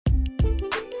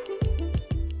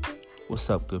What's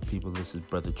up, good people? This is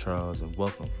Brother Charles, and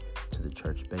welcome to the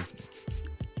church basement.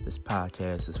 This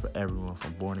podcast is for everyone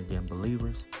from born-again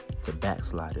believers to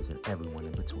backsliders and everyone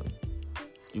in between.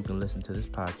 You can listen to this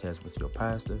podcast with your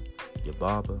pastor, your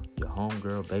barber, your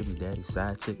homegirl, baby daddy,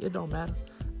 side chick. It don't matter.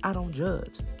 I don't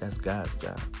judge. That's God's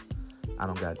job. I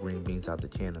don't got green beans out the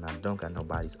can, and I don't got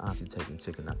nobody's auntie taking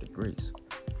chicken out the grease.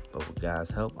 But with God's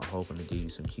help, I'm hoping to give you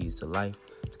some keys to life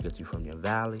to get you from your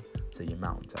valley to your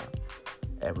mountaintop.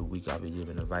 Every week I'll be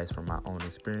giving advice from my own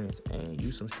experience and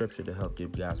use some scripture to help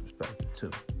give God's perspective too.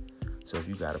 So if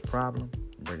you got a problem,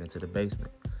 bring it to the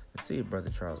basement and see if Brother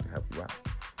Charles can help you out.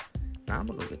 Now I'm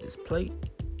going to go get this plate,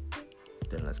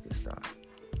 then let's get started.